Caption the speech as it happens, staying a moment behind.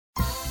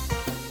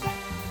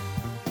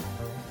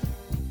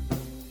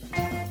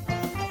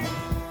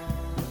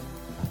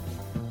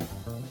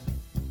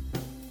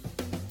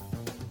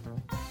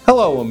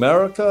Hello,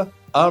 America.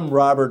 I'm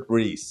Robert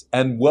Reese,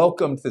 and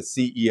welcome to the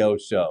CEO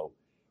Show.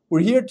 We're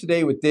here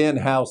today with Dan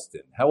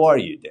Houston. How are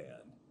you, Dan?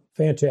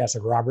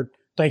 Fantastic, Robert.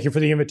 Thank you for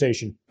the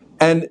invitation.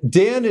 And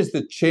Dan is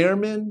the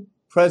chairman,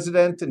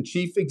 president, and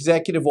chief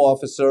executive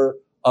officer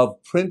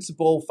of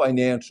Principal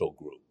Financial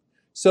Group.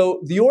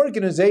 So the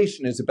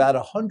organization is about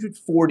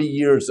 140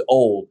 years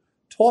old.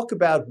 Talk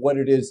about what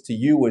it is to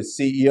you as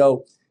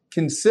CEO,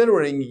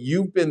 considering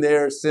you've been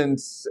there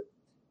since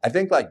I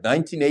think like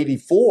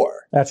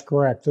 1984. That's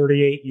correct,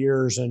 38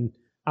 years, and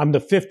I'm the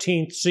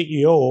 15th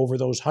CEO over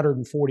those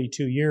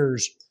 142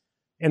 years.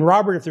 And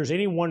Robert, if there's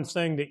any one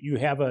thing that you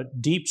have a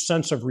deep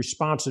sense of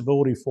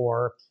responsibility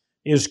for,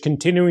 is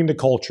continuing the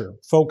culture,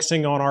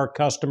 focusing on our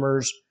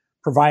customers,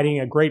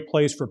 providing a great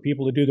place for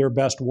people to do their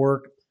best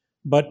work.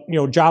 But,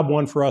 job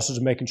one for us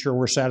is making sure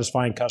we're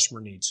satisfying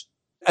customer needs.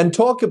 And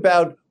talk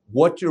about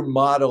what your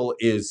model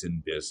is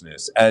in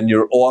business and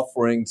your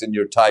offerings and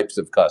your types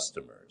of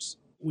customers.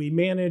 We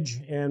manage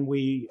and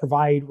we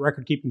provide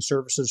record-keeping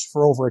services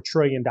for over $1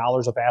 trillion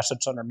of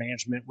assets under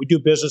management. We do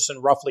business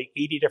in roughly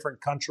 80 different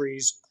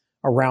countries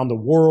around the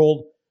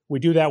world. We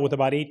do that with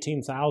about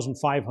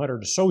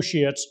 18,500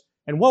 associates.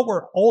 And what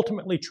we're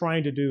ultimately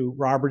trying to do,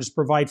 Robert, is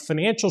provide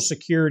financial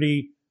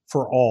security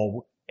for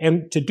all.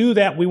 And to do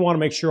that, we want to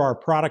make sure our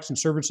products and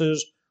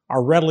services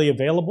are readily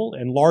available.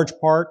 In large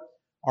part,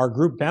 our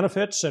group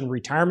benefits and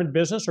retirement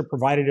business are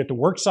provided at the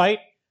work site.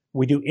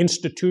 We do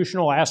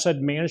institutional asset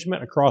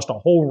management across a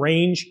whole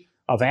range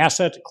of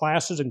asset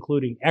classes,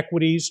 including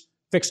equities,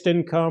 fixed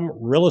income,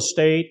 real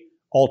estate,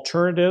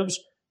 alternatives.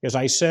 As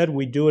I said,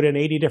 we do it in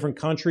 80 different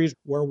countries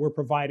where we're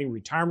providing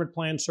retirement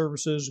plan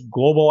services,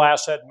 global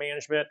asset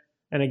management,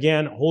 and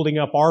again, holding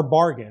up our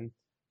bargain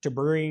to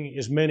bring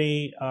as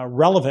many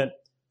relevant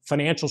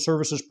financial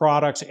services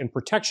products and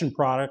protection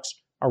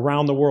products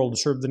around the world to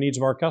serve the needs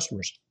of our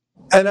customers.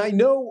 And I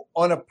know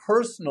on a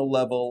personal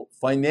level,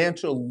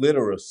 financial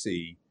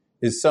literacy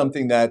is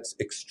something that's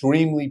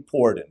extremely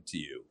important to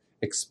you.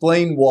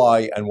 Explain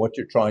why and what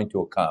you're trying to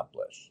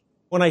accomplish.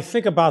 When I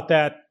think about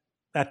that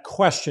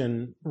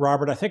question,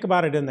 Robert, I think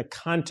about it in the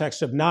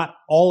context of not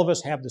all of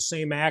us have the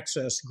same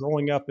access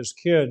growing up as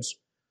kids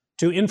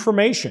to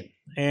information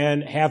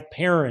and have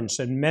parents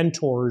and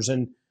mentors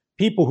and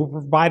people who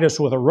provide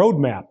us with a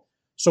roadmap.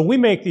 So we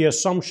make the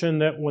assumption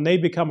that when they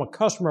become a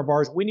customer of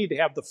ours, we need to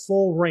have the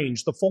full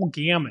range, the full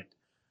gamut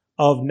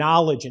of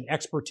knowledge and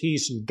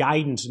expertise and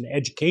guidance and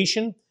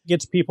education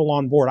gets people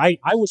on board.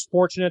 I was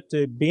fortunate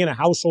to be in a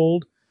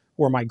household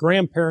where my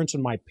grandparents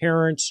and my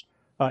parents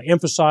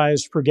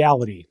emphasized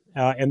frugality,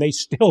 and they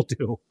still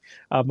do.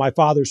 My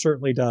father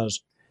certainly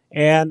does.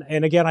 And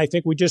again, I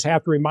think we just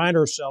have to remind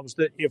ourselves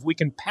that if we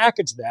can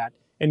package that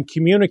and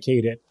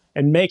communicate it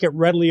and make it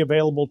readily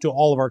available to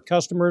all of our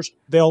customers,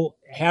 they'll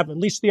have at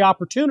least the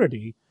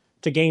opportunity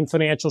to gain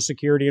financial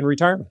security in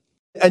retirement.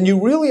 And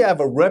you really have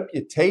a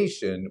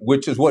reputation,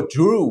 which is what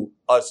drew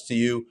us to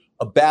you,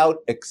 about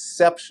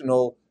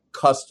exceptional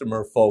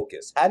customer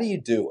focus. How do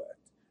you do it?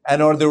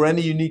 And are there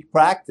any unique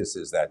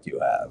practices that you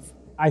have?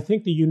 I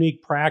think the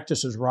unique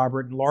practices,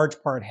 Robert, in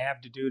large part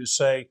have to do to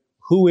say,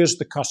 who is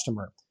the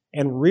customer?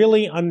 And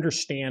really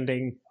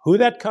understanding who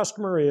that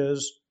customer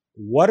is,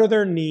 what are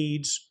their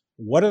needs,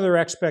 what are their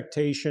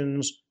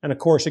expectations, and of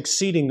course,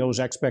 exceeding those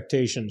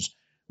expectations.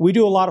 We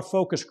do a lot of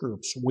focus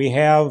groups. We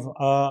have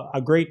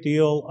a great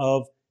deal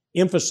of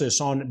emphasis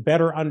on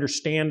better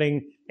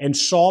understanding and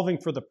solving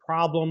for the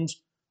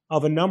problems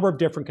of a number of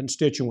different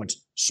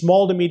constituents,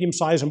 small to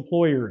medium-sized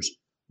employers,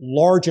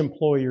 large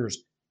employers,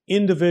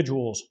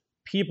 individuals,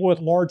 people with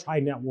large high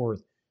net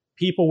worth,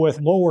 people with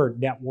lower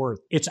net worth.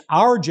 It's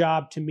our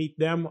job to meet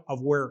them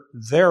of where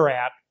they're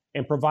at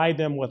and provide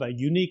them with a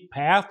unique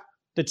path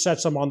that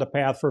sets them on the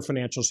path for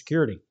financial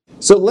security.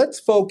 So let's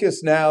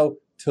focus now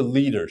to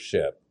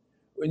leadership.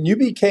 When you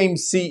became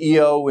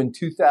CEO in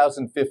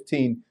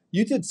 2015,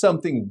 you did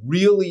something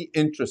really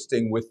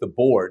interesting with the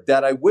board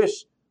that I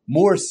wish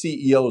more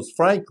CEOs,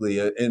 frankly,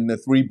 in the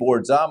three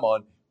boards I'm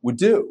on, would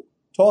do.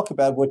 Talk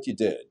about what you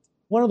did.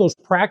 One of those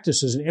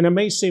practices, and it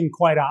may seem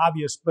quite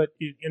obvious, but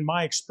in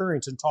my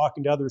experience in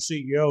talking to other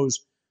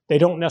CEOs, they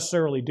don't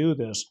necessarily do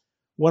this.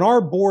 When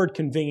our board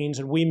convenes,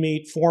 and we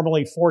meet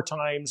formally 4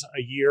 times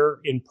a year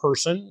in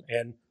person,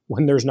 and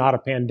when there's not a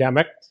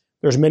pandemic,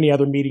 there's many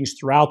other meetings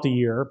throughout the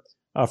year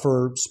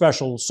for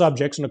special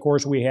subjects. And of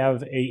course, we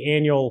have an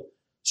annual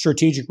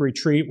strategic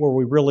retreat where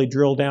we really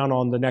drill down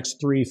on the next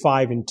 3,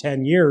 5, and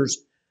 10 years.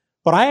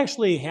 But I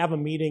actually have a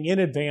meeting in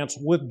advance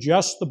with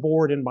just the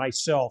board and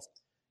myself.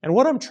 And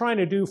what I'm trying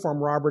to do for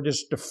them, Robert,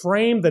 is to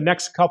frame the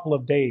next couple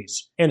of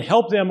days and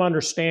help them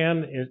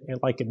understand, and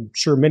like I'm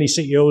sure many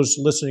CEOs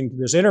listening to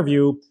this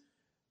interview,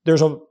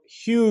 there's a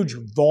huge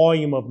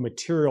volume of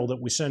material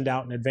that we send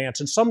out in advance.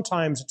 And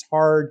sometimes it's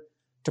hard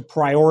to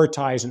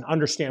prioritize and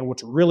understand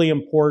what's really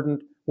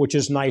important, which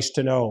is nice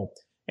to know,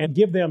 and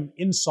give them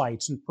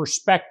insights and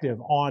perspective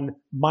on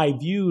my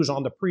views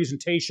on the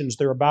presentations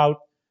they're about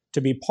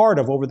to be part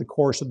of over the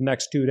course of the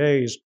next 2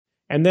 days.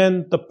 And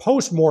then the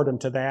postmortem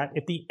to that,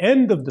 at the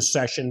end of the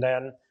session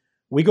then,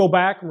 We go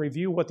back and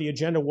review what the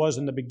agenda was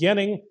in the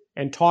beginning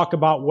and talk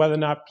about whether or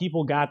not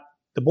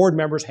the board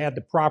members had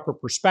the proper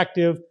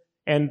perspective.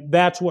 And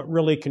that's what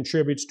really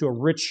contributes to a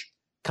rich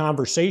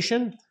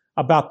conversation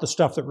about the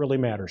stuff that really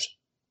matters.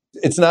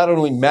 It's not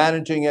only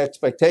managing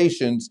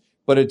expectations,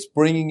 but it's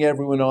bringing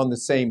everyone on the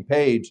same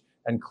page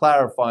and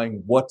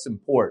clarifying what's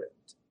important.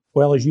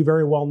 Well, as you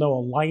very well know,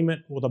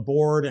 alignment with a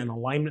board and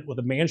alignment with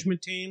a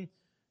management team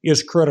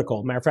is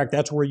critical. Matter of fact,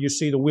 that's where you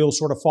see the wheels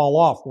sort of fall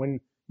off when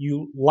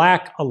you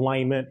lack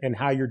alignment in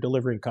how you're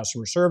delivering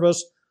customer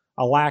service,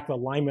 a lack of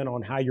alignment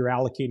on how you're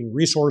allocating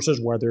resources,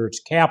 whether it's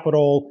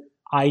capital,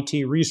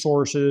 IT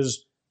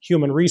resources,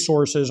 human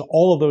resources.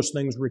 All of those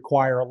things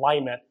require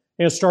alignment.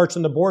 And it starts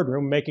in the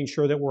boardroom, making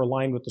sure that we're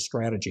aligned with the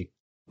strategy.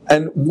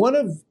 And one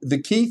of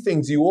the key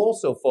things you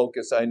also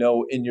focus, I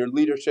know, in your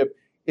leadership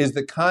is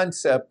the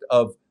concept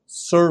of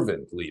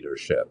servant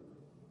leadership.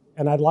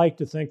 And I'd like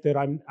to think that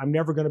I'm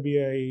never going to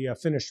be a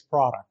finished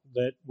product,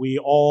 that we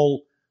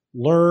all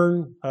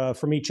learn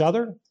from each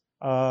other.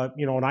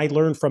 And I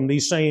learn from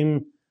these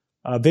same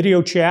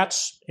video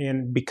chats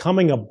and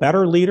becoming a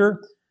better leader.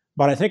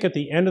 But I think at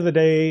the end of the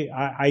day,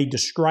 I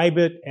describe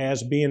it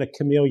as being a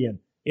chameleon.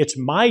 It's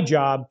my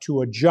job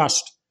to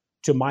adjust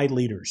to my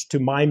leaders, to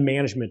my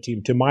management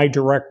team, to my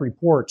direct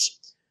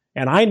reports.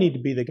 And I need to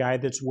be the guy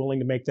that's willing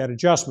to make that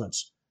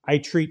adjustments. I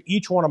treat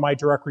each one of my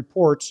direct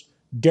reports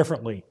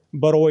differently,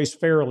 but always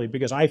fairly,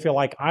 because I feel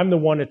like I'm the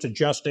one that's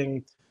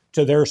adjusting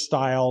to their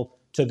style,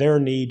 to their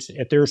needs,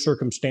 at their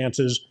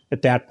circumstances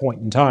at that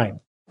point in time.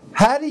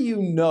 How do you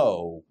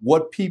know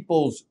what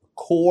people's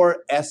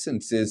core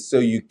essence is so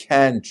you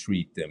can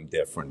treat them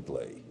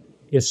differently?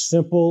 As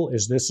simple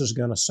as this is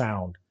going to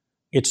sound,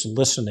 it's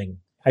listening.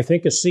 I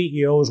think as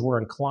CEOs,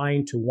 we're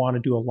inclined to want to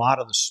do a lot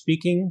of the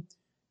speaking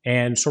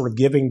and sort of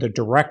giving the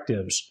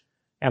directives.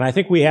 And I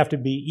think we have to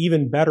be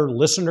even better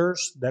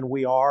listeners than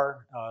we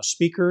are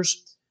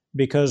speakers,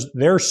 because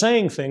they're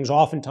saying things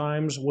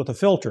oftentimes with a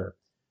filter.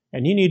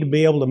 And you need to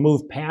be able to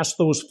move past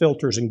those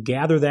filters and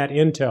gather that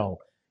intel.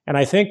 And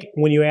I think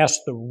when you ask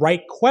the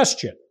right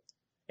question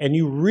and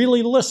you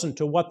really listen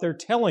to what they're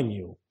telling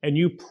you and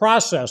you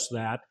process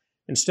that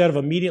instead of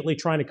immediately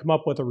trying to come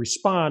up with a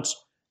response,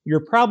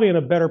 you're probably in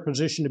a better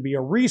position to be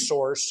a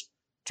resource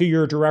to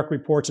your direct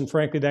reports. And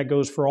frankly, that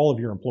goes for all of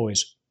your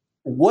employees.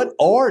 What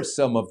are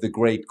some of the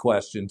great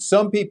questions?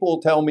 Some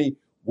people tell me,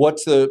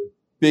 what's the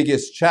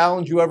biggest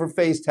challenge you ever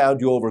faced?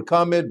 How'd you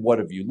overcome it? What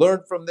have you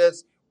learned from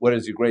this? What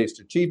is your greatest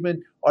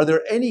achievement? Are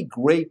there any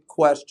great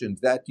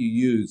questions that you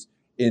use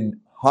in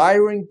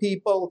hiring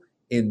people,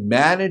 in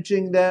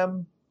managing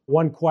them?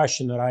 One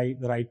question that I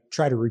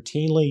try to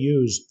routinely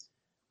use.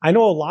 I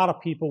know a lot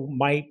of people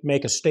might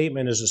make a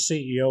statement as a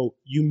CEO,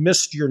 you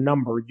missed your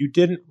number, you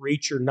didn't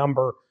reach your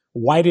number,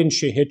 why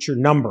didn't you hit your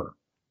number?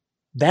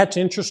 That's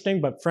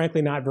interesting, but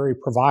frankly not very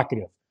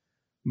provocative.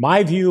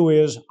 My view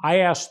is I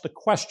ask the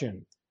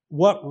question,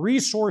 what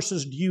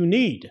resources do you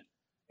need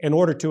in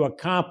order to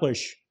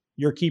accomplish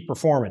your key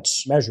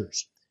performance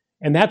measures?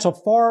 And that's a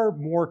far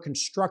more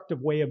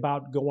constructive way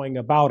about going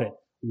about it.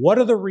 What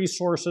are the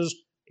resources?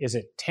 Is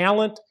it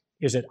talent?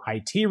 Is it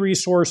IT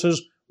resources?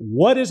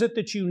 What is it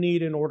that you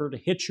need in order to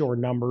hit your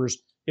numbers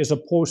as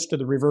opposed to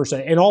the reverse?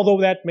 And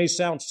although that may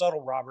sound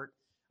subtle, Robert,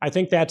 I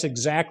think that's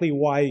exactly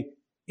why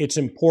it's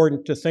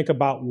important to think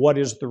about what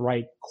is the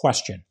right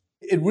question.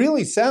 It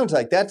really sounds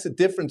like that's the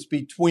difference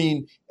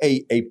between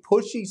a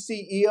pushy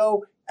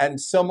CEO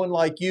and someone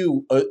like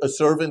you, a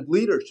servant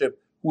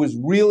leadership, who is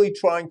really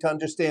trying to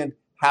understand,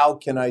 how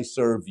can I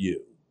serve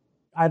you?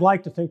 I'd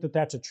like to think that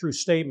that's a true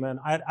statement.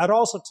 I'd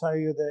also tell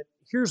you that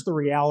here's the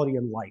reality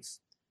in life.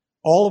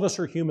 All of us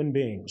are human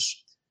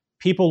beings.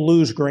 People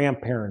lose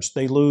grandparents.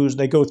 They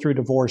go through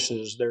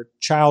divorces. Their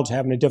child's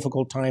having a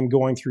difficult time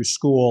going through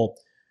school.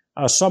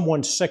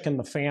 Someone's sick in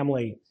the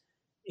family.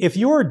 If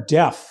you're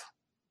deaf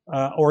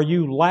or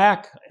you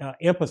lack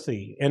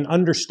empathy and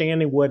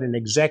understanding what an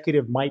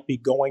executive might be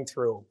going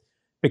through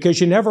because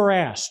you never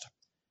asked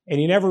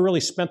and you never really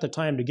spent the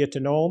time to get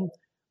to know them,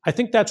 I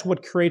think that's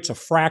what creates a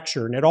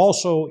fracture. And it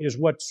also is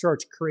what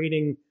starts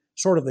creating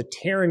sort of the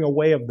tearing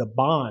away of the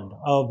bond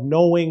of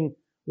knowing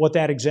what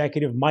that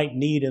executive might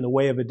need in the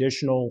way of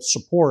additional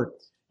support.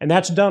 And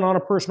that's done on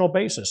a personal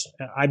basis.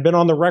 I've been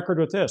on the record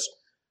with this.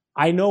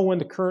 I know in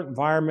the current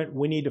environment,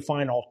 we need to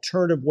find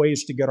alternative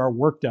ways to get our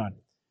work done.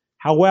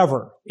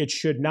 However, it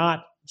should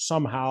not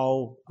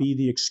somehow be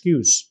the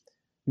excuse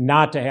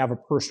not to have a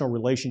personal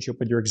relationship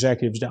with your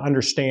executives, to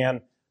understand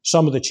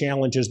some of the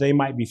challenges they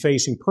might be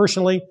facing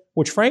personally,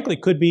 which frankly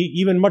could be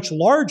even much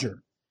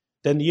larger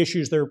than the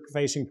issues they're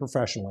facing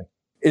professionally.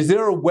 Is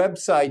there a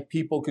website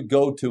people could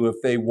go to if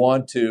they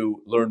want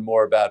to learn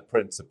more about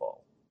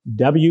Principal?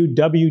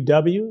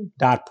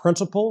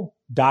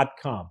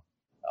 www.principal.com.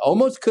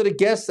 Almost could have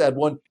guessed that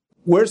one.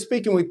 We're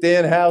speaking with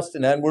Dan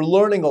Houston, and we're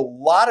learning a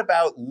lot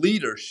about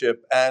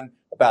leadership and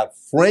about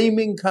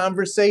framing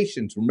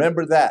conversations.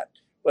 Remember that.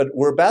 But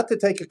we're about to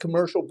take a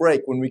commercial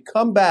break. When we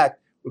come back,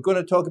 we're going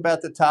to talk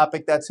about the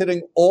topic that's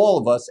hitting all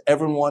of us.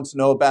 Everyone wants to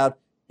know about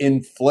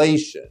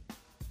inflation.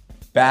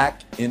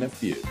 Back in a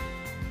few.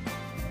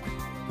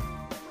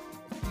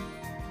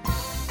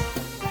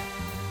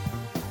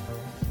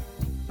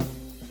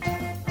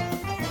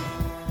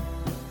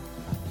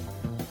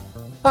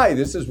 Hi,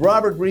 this is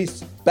Robert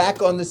Reese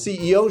back on the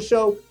CEO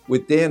Show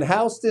with Dan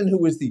Houston,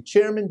 who is the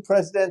Chairman,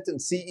 President, and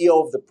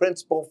CEO of the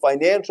Principal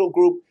Financial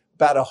Group.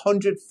 About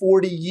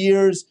 140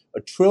 years,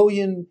 $1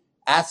 trillion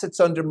assets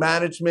under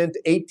management,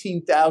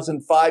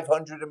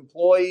 18,500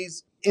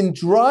 employees. In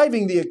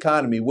driving the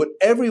economy, what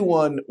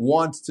everyone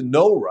wants to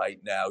know right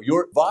now,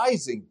 you're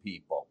advising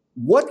people.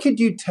 What could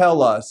you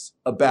tell us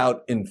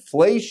about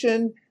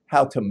inflation,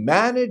 how to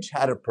manage,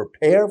 how to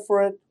prepare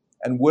for it,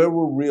 and where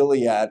we're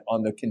really at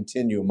on the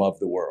continuum of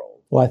the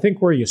world? Well, I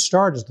think where you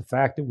start is the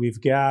fact that we've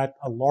got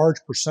a large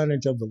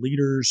percentage of the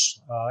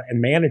leaders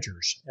and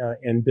managers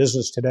in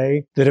business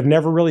today that have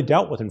never really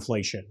dealt with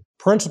inflation.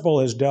 Principal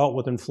has dealt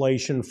with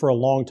inflation for a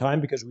long time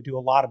because we do a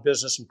lot of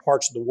business in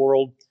parts of the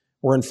world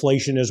where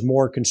inflation is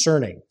more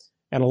concerning.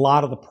 And a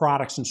lot of the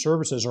products and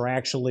services are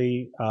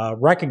actually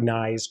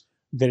recognized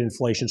that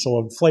inflation. So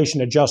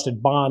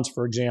inflation-adjusted bonds,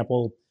 for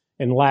example,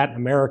 in Latin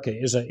America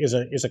is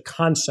a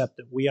concept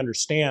that we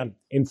understand.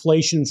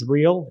 Inflation's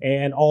real,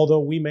 and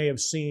although we may have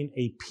seen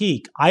a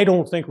peak, I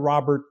don't think,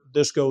 Robert,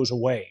 this goes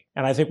away.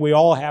 And I think we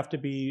all have to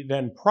be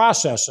then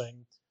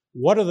processing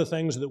what are the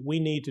things that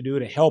we need to do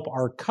to help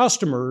our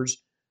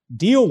customers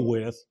deal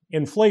with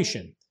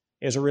inflation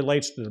as it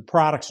relates to the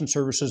products and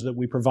services that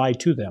we provide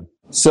to them.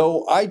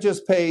 So I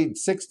just paid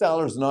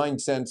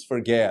 $6.09 for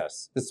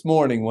gas this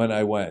morning when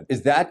I went.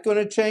 Is that going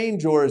to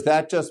change, or is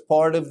that just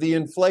part of the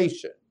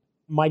inflation?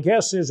 My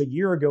guess is a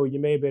year ago, you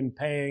may have been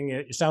paying,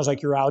 it sounds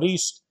like you're out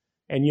east,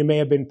 and you may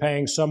have been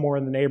paying somewhere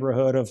in the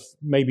neighborhood of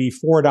maybe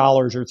 $4 or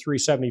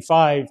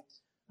 $3.75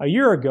 a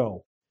year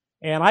ago.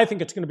 And I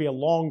think it's going to be a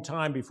long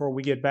time before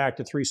we get back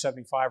to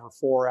 $3.75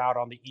 or $4 out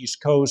on the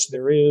East Coast.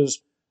 There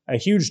is a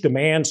huge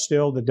demand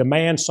still. The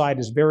demand side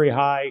is very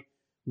high.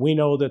 We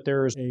know that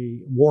there's a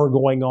war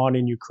going on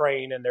in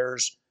Ukraine, and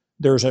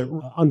there's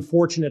an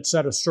unfortunate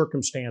set of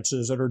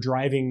circumstances that are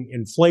driving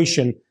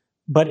inflation.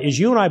 But as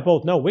you and I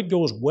both know, it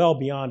goes well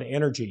beyond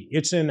energy.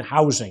 It's in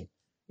housing.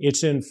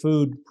 It's in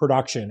food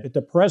production. At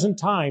the present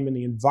time, in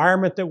the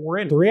environment that we're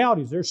in, the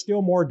reality is there's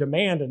still more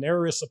demand than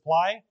there is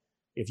supply.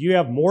 If you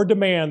have more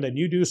demand than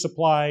you do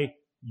supply,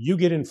 you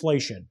get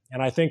inflation.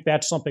 And I think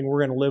that's something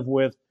we're going to live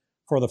with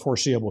for the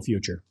foreseeable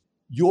future.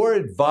 You're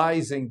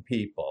advising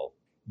people.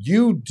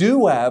 You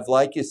do have,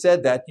 like you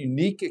said, that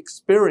unique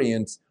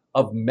experience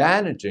of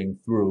managing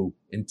through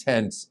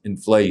intense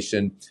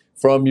inflation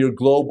from your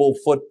global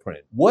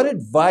footprint. What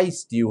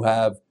advice do you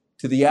have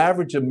to the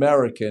average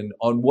American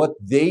on what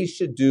they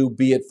should do,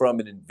 be it from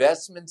an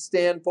investment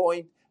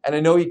standpoint, and I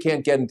know you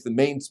can't get into the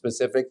main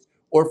specifics,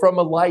 or from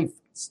a life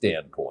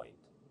standpoint?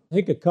 I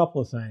think a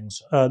couple of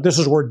things. This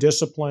is where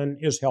discipline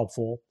is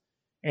helpful,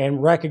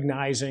 and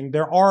recognizing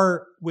there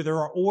are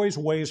always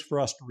ways for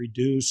us to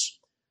reduce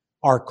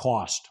our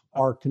cost,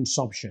 our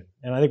consumption.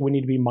 And I think we need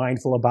to be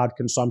mindful about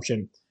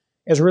consumption.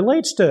 As it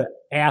relates to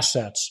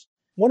assets,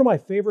 one of my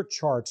favorite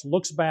charts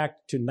looks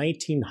back to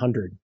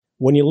 1900.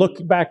 When you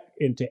look back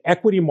into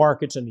equity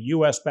markets in the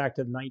U.S. back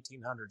to the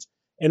 1900s,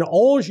 and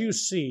all you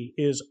see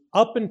is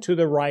up and to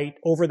the right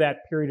over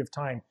that period of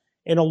time.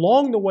 And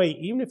along the way,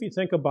 even if you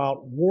think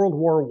about World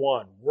War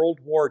I, World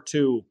War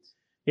II,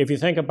 if you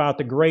think about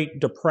the Great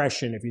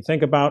Depression, if you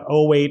think about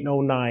 08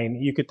 and 09,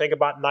 you could think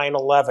about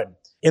 9/11.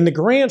 In the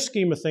grand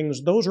scheme of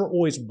things, those are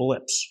always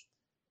blips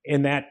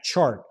in that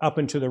chart up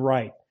and to the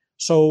right.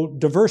 So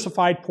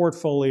diversified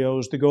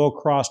portfolios to go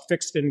across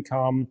fixed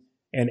income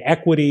and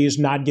equities,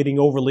 not getting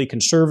overly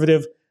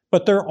conservative.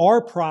 But there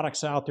are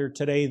products out there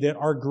today that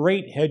are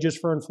great hedges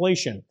for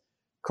inflation.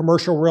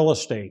 Commercial real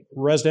estate,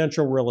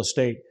 residential real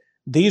estate.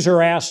 These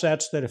are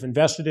assets that if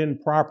invested in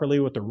properly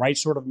with the right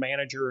sort of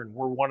manager, and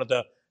we're one of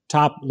the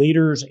top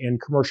leaders in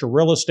commercial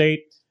real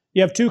estate,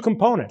 you have two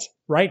components,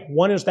 right?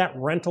 One is that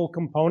rental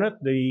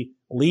component, the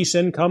lease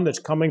income that's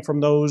coming from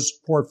those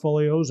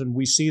portfolios, and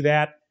we see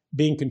that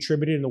being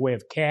contributed in the way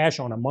of cash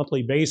on a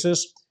monthly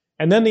basis,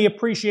 and then the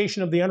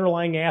appreciation of the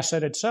underlying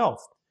asset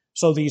itself.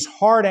 So these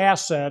hard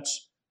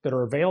assets that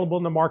are available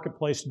in the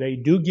marketplace today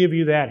do give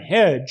you that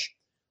hedge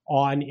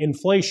on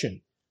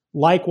inflation.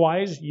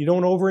 Likewise, you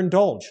don't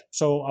overindulge.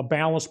 So a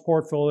balanced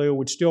portfolio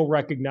would still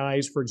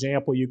recognize, for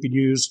example, you could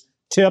use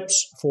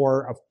tips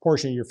for a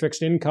portion of your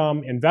fixed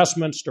income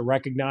investments to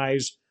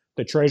recognize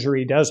the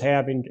Treasury does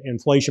have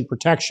inflation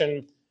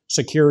protection,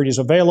 securities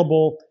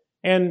available.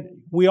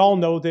 And we all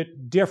know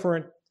that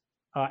different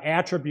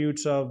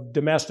attributes of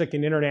domestic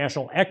and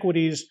international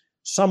equities,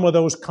 some of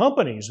those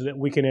companies that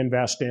we can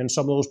invest in,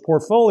 some of those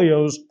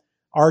portfolios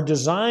are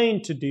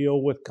designed to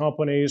deal with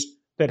companies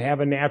that have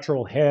a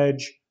natural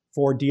hedge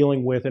for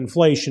dealing with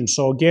inflation.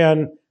 So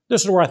again,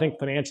 this is where I think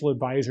financial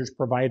advisors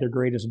provide their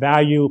greatest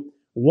value.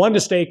 One, to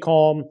stay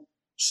calm.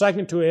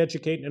 Second, to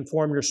educate and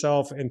inform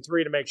yourself. And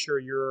three, to make sure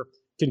you're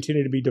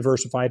continue to be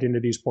diversified into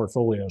these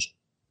portfolios.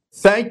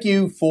 Thank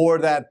you for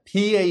that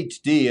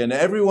PhD. And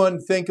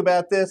everyone think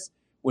about this.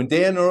 When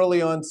Dan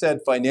early on said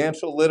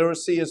financial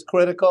literacy is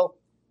critical,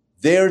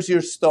 there's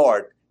your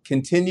start.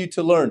 Continue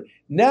to learn.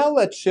 Now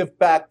let's shift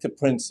back to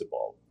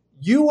Principal.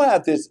 You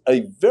have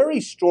a very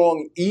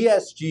strong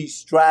ESG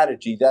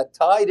strategy that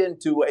tied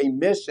into a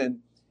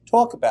mission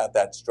Talk about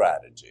that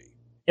strategy.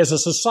 As a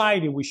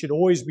society, we should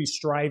always be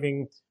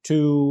striving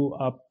to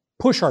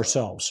push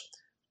ourselves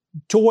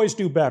to always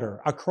do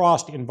better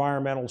across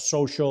environmental,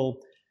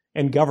 social,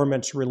 and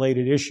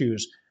governance-related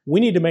issues. We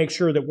need to make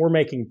sure that we're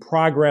making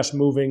progress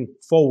moving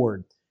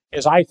forward.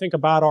 As I think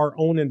about our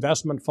own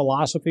investment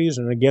philosophies,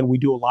 and again, we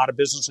do a lot of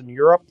business in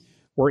Europe,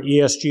 where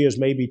ESG is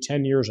maybe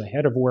 10 years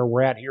ahead of where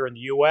we're at here in the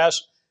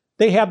U.S.,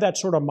 they have that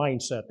sort of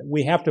mindset that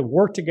we have to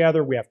work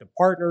together, we have to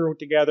partner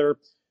together,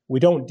 we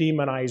don't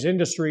demonize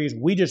industries,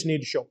 we just need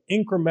to show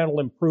incremental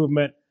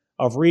improvement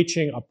of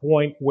reaching a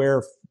point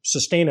where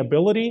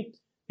sustainability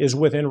is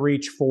within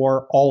reach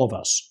for all of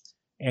us.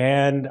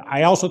 And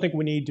I also think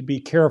we need to be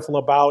careful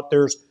about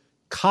there's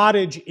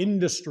cottage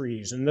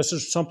industries, and this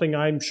is something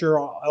I'm sure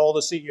all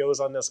the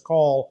CEOs on this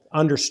call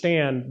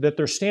understand, that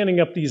they're standing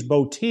up these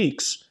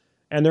boutiques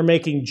and they're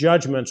making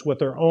judgments with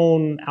their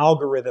own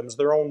algorithms,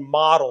 their own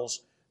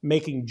models,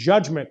 making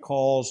judgment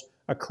calls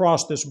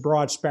across this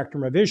broad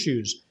spectrum of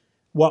issues.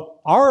 What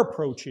our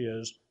approach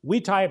is,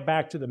 we tie it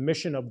back to the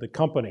mission of the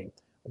company.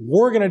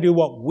 We're going to do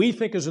what we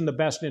think is in the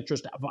best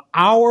interest of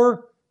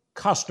our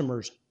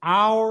customers,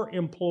 our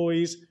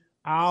employees,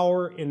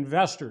 our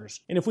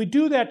investors. And if we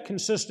do that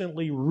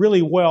consistently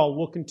really well,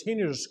 we'll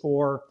continue to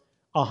score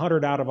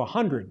 100 out of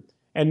 100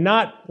 and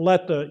not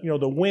let the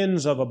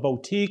winds of a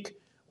boutique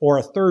or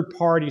a third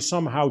party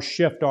somehow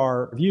shift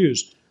our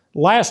views.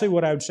 Lastly,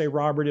 what I would say,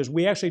 Robert, is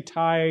we actually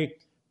tie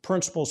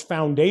Principal's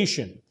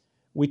foundation.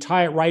 We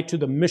tie it right to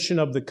the mission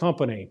of the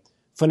company,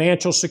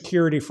 financial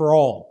security for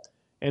all.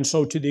 And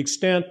so to the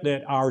extent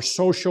that our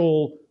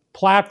social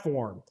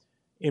platform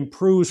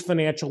improves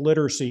financial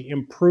literacy,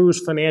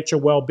 improves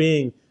financial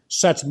well-being,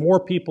 sets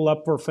more people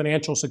up for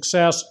financial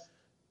success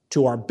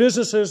to our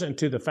businesses and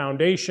to the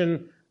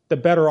foundation, the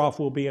better off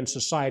we'll be in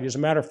society. As a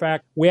matter of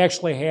fact, we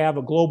actually have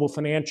a global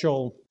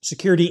financial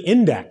security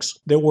index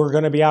that we're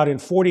going to be out in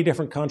 40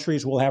 different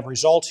countries. We'll have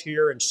results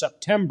here in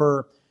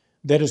September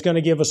that is going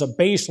to give us a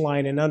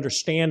baseline in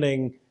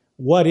understanding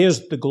what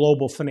is the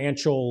global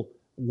financial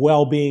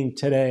well-being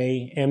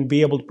today and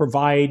be able to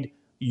provide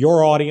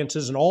your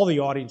audiences and all the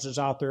audiences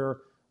out there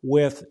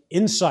with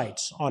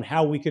insights on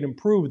how we can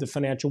improve the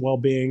financial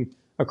well-being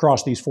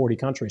across these 40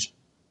 countries.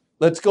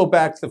 Let's go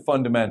back to the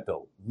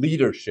fundamental,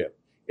 leadership.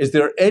 Is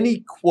there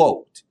any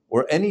quote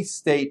or any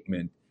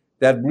statement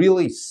that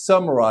really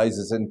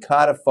summarizes and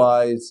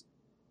codifies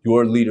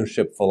your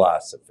leadership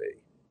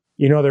philosophy?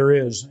 You know, there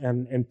is,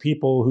 and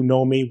people who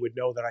know me would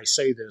know that I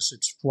say this.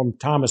 It's from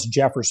Thomas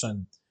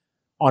Jefferson.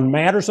 On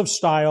matters of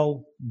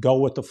style, go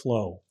with the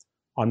flow.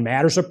 On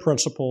matters of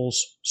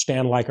principles,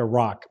 stand like a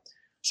rock.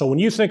 So when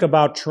you think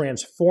about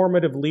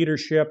transformative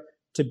leadership,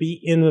 to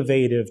be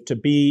innovative, to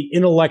be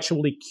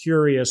intellectually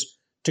curious,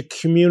 to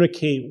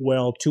communicate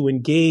well, to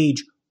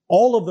engage,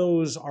 all of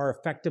those are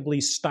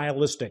effectively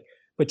stylistic.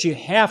 But you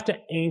have to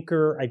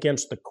anchor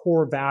against the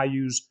core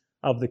values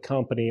of the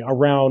company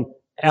around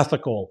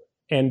ethical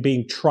and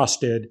being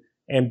trusted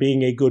and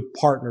being a good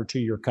partner to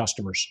your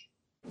customers.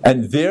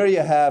 And there you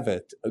have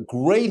it.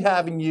 Great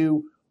having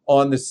you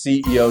on the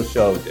CEO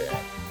Show, Dan.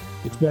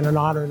 It's been an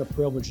honor and a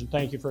privilege, and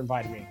thank you for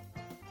inviting me.